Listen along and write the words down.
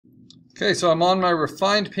Okay, so I'm on my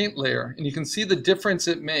refined paint layer, and you can see the difference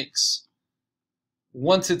it makes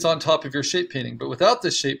once it's on top of your shape painting. But without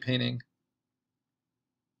this shape painting,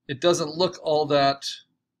 it doesn't look all that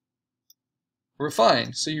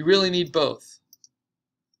refined. So you really need both.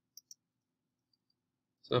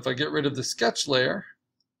 So if I get rid of the sketch layer,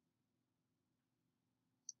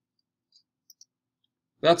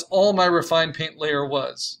 that's all my refined paint layer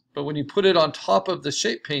was. But when you put it on top of the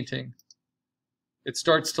shape painting, it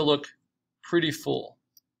starts to look pretty full,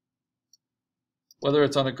 whether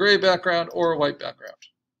it's on a gray background or a white background.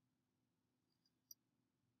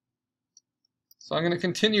 So I'm going to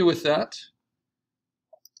continue with that.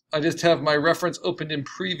 I just have my reference opened in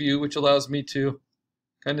preview, which allows me to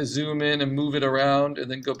kind of zoom in and move it around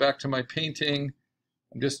and then go back to my painting.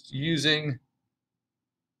 I'm just using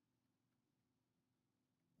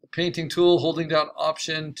the painting tool, holding down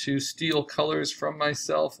Option to steal colors from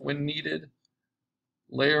myself when needed,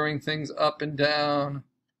 layering things up and down,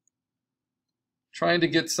 trying to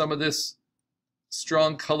get some of this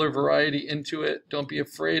strong color variety into it. Don't be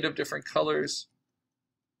afraid of different colors,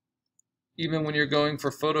 even when you're going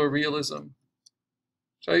for photorealism,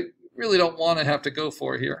 which I really don't want to have to go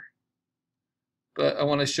for here. But I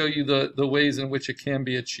want to show you the ways in which it can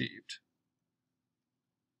be achieved.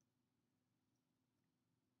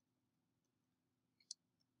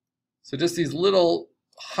 So just these little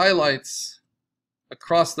highlights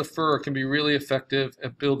across the fur can be really effective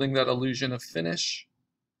at building that illusion of finish.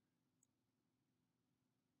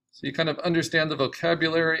 So you kind of understand the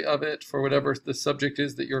vocabulary of it for whatever the subject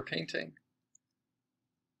is that you're painting.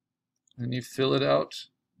 And you fill it out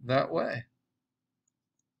that way.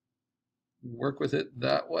 You work with it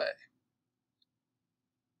that way.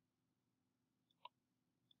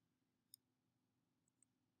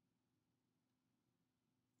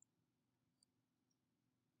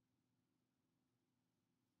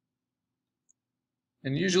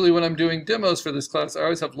 And usually when I'm doing demos for this class, I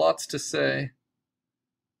always have lots to say.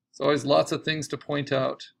 There's always lots of things to point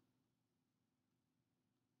out.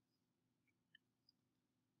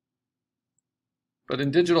 But in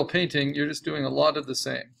digital painting, you're just doing a lot of the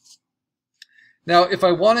same. Now, if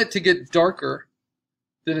I want it to get darker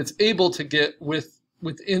than it's able to get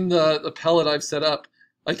within the palette I've set up,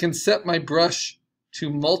 I can set my brush to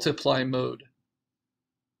multiply mode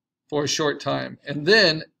for a short time. And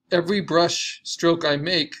then every brush stroke I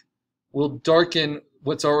make will darken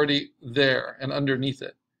what's already there and underneath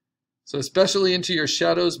it. So especially into your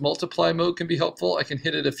shadows, multiply mode can be helpful. I can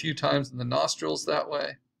hit it a few times in the nostrils that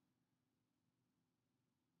way.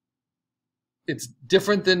 It's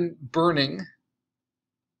different than burning.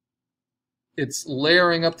 It's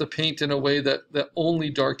layering up the paint in a way that only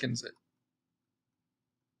darkens it.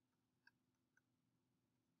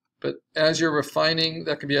 But as you're refining,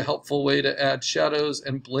 that can be a helpful way to add shadows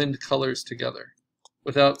and blend colors together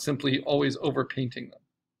without simply always overpainting them.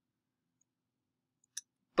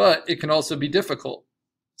 But it can also be difficult.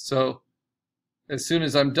 So as soon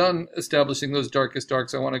as I'm done establishing those darkest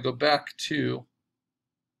darks, I want to go back to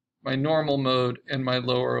my normal mode and my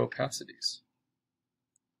lower opacities.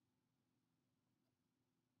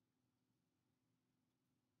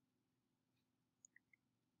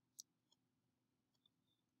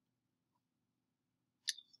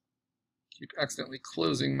 Keep accidentally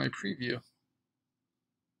closing my preview.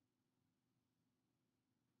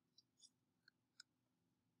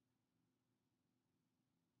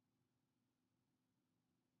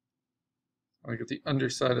 I get the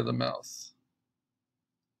underside of the mouth.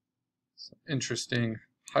 Some interesting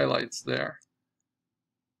highlights there.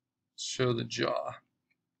 Show the jaw.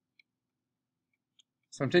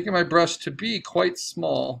 So I'm taking my brush to be quite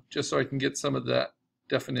small just so I can get some of that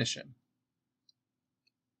definition.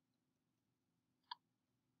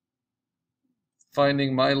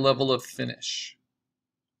 Finding my level of finish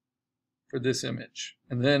for this image.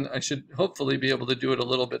 And then I should hopefully be able to do it a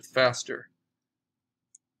little bit faster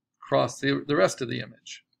across the rest of the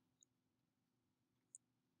image.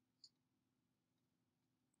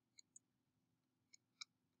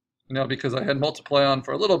 Now, because I had multiply on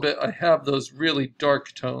for a little bit, I have those really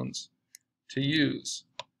dark tones to use.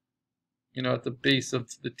 You know, at the base of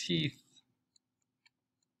the teeth,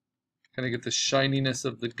 kind of get the shininess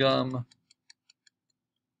of the gum.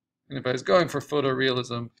 And if I was going for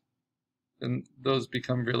photorealism, then those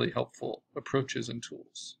become really helpful approaches and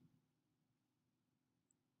tools.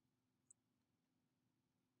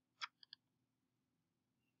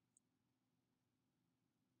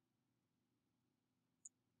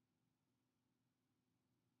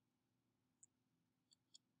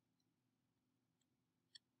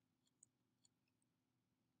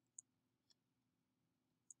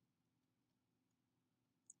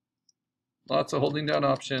 Lots of holding down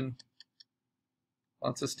Option.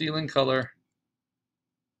 Lots of stealing color.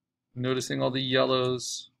 Noticing all the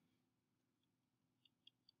yellows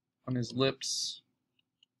on his lips.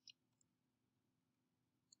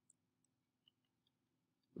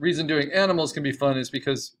 The reason doing animals can be fun is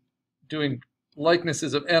because doing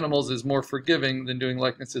likenesses of animals is more forgiving than doing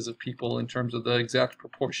likenesses of people in terms of the exact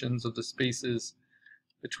proportions of the spaces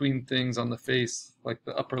between things on the face, like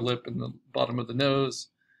the upper lip and the bottom of the nose.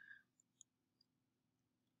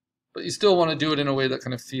 But you still want to do it in a way that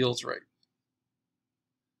kind of feels right.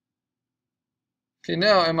 Okay,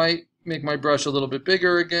 now I might make my brush a little bit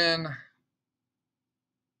bigger again.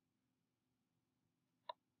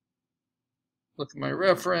 Look at my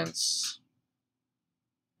reference.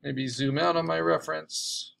 Maybe zoom out on my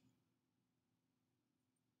reference.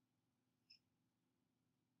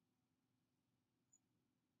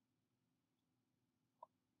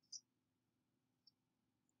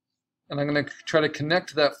 And I'm going to try to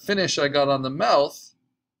connect that finish I got on the mouth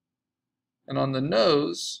and on the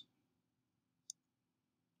nose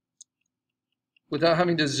without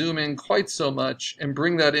having to zoom in quite so much and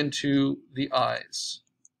bring that into the eyes.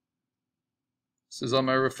 This is on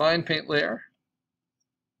my refined paint layer.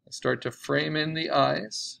 I start to frame in the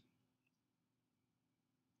eyes.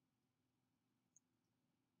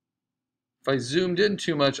 If I zoomed in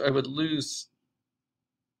too much, I would lose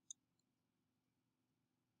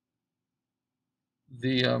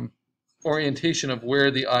the orientation of where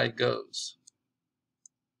the eye goes.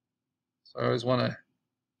 So I always want to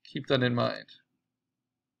keep that in mind.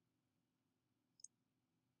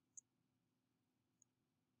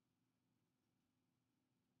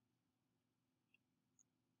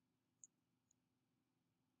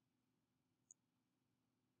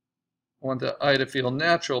 I want the eye to feel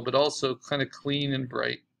natural, but also kind of clean and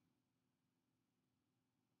bright,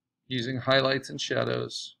 using highlights and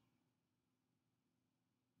shadows,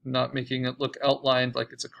 not making it look outlined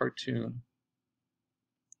like it's a cartoon.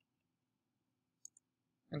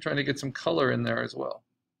 And trying to get some color in there as well.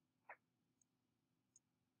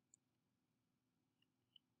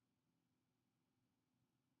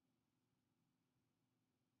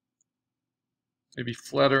 Maybe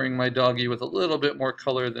flattering my doggy with a little bit more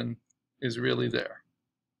color than is really there.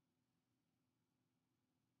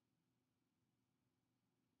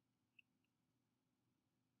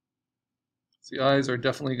 So the eyes are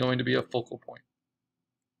definitely going to be a focal point.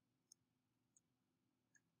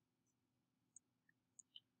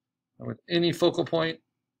 And with any focal point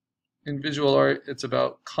in visual art, it's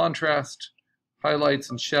about contrast,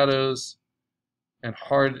 highlights and shadows, and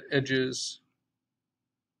hard edges,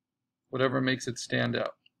 whatever makes it stand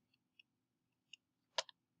out.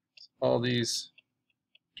 All these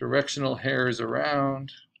directional hairs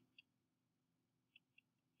around.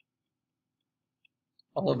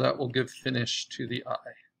 All of that will give finish to the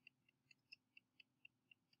eye.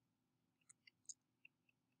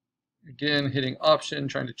 Again, hitting Option,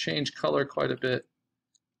 trying to change color quite a bit.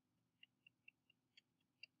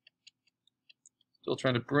 Still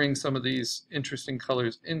trying to bring some of these interesting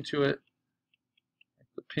colors into it. Like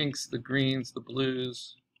the pinks, the greens, the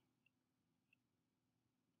blues.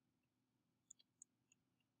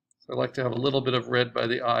 So I like to have a little bit of red by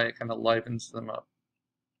the eye, it kind of livens them up.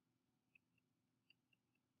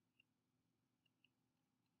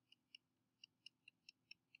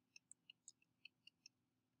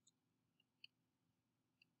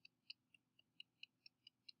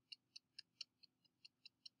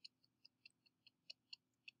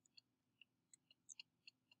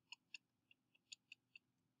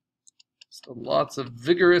 So lots of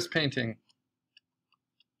vigorous painting.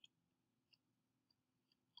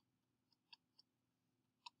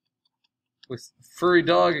 With a furry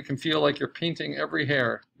dog, it can feel like you're painting every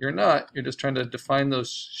hair. You're not, you're just trying to define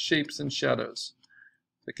those shapes and shadows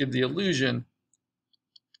that give the illusion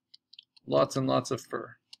lots and lots of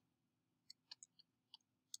fur.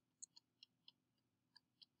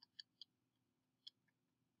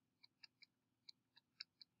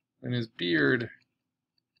 And his beard.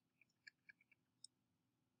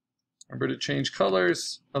 Remember to change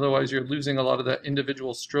colors, otherwise you're losing a lot of that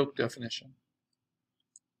individual stroke definition.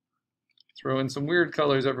 Throw in some weird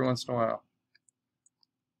colors every once in a while.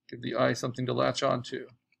 Give the eye something to latch on to.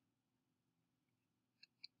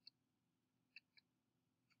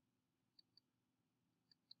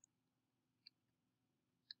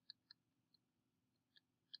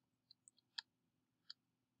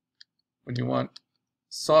 When you want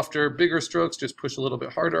softer, bigger strokes, just push a little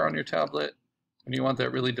bit harder on your tablet. When you want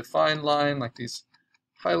that really defined line, like these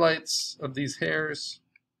highlights of these hairs,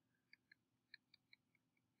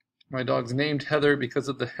 My dog's named Heather because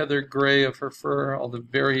of the heather gray of her fur, all the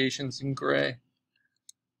variations in gray.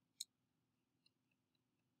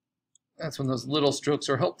 That's when those little strokes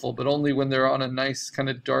are helpful, but only when they're on a nice kind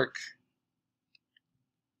of dark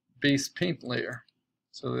base paint layer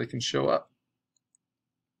so they can show up.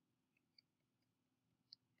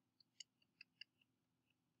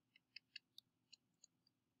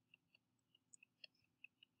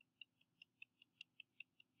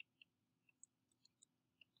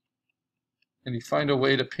 And you find a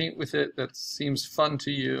way to paint with it that seems fun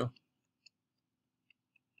to you.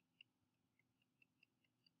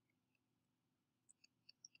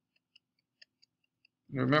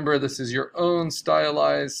 And remember, this is your own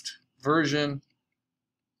stylized version.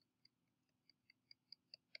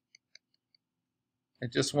 I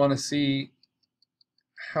just want to see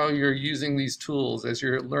how you're using these tools as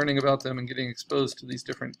you're learning about them and getting exposed to these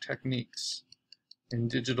different techniques in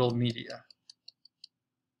digital media.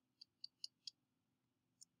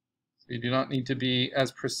 You do not need to be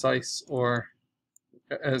as precise or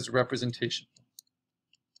as representational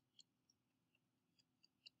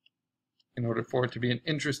in order for it to be an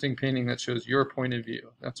interesting painting that shows your point of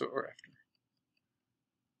view. That's what we're after.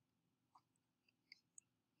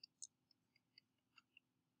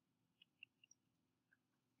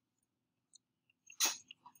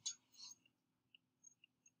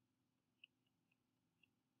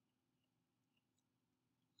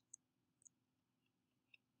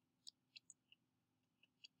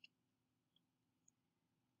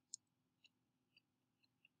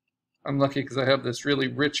 I'm lucky because I have this really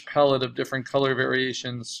rich palette of different color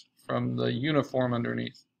variations from the uniform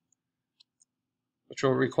underneath, which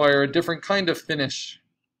will require a different kind of finish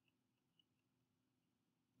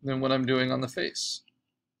than what I'm doing on the face.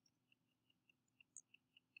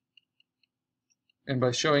 And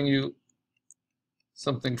by showing you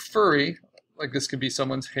something furry, like this could be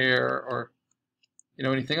someone's hair or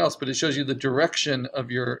anything else, but it shows you the direction of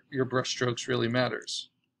your brush strokes really matters.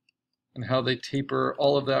 And how they taper,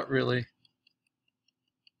 all of that really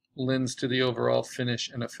lends to the overall finish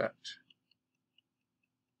and effect.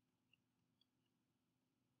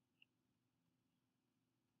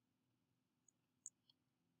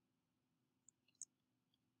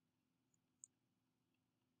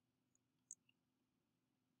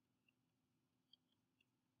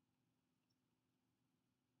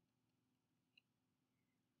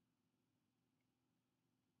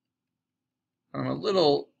 I'm a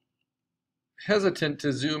little hesitant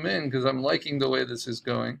to zoom in because I'm liking the way this is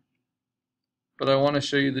going, but I want to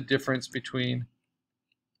show you the difference between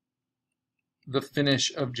the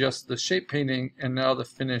finish of just the shape painting and now the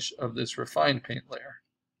finish of this refined paint layer.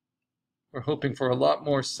 We're hoping for a lot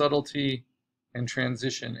more subtlety and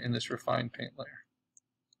transition in this refined paint layer.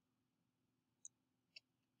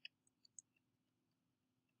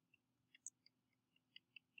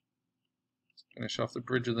 Let's finish off the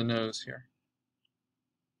bridge of the nose here.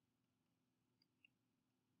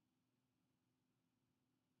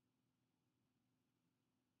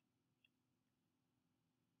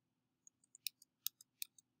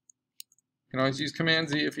 You can always use Command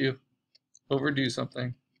Z if you overdo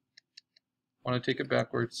something. Want to take it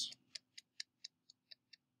backwards.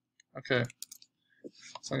 Okay,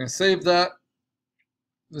 so I'm going to save that.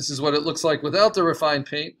 This is what it looks like without the refined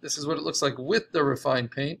paint. This is what it looks like with the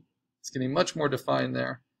refined paint. It's getting much more defined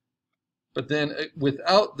there. But then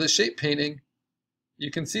without the shape painting,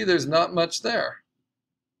 you can see there's not much there.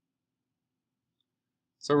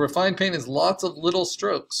 So refined paint is lots of little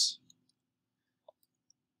strokes.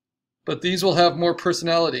 But these will have more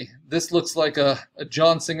personality. This looks like a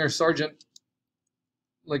John Singer Sargent,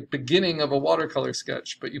 like beginning of a watercolor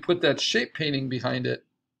sketch, but you put that shape painting behind it,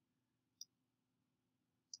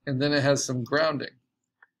 and then it has some grounding.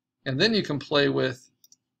 And then you can play with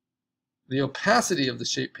the opacity of the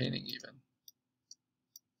shape painting even.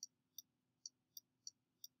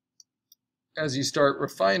 As you start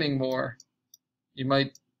refining more, you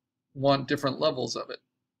might want different levels of it.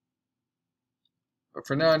 But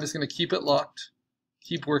for now, I'm just going to keep it locked,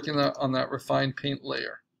 keep working on that refined paint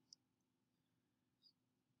layer.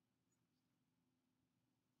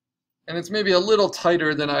 And it's maybe a little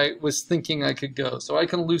tighter than I was thinking I could go, so I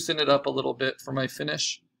can loosen it up a little bit for my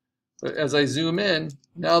finish. But as I zoom in,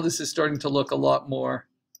 now this is starting to look a lot more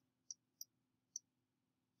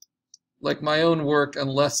like my own work and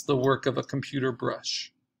less the work of a computer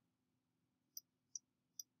brush.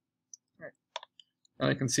 And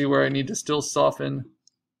I can see where I need to still soften.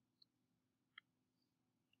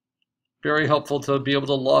 Very helpful to be able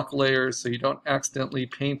to lock layers so you don't accidentally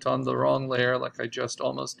paint on the wrong layer like I just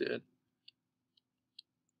almost did.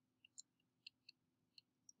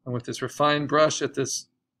 And with this refined brush at this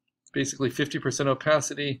basically 50%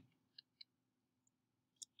 opacity.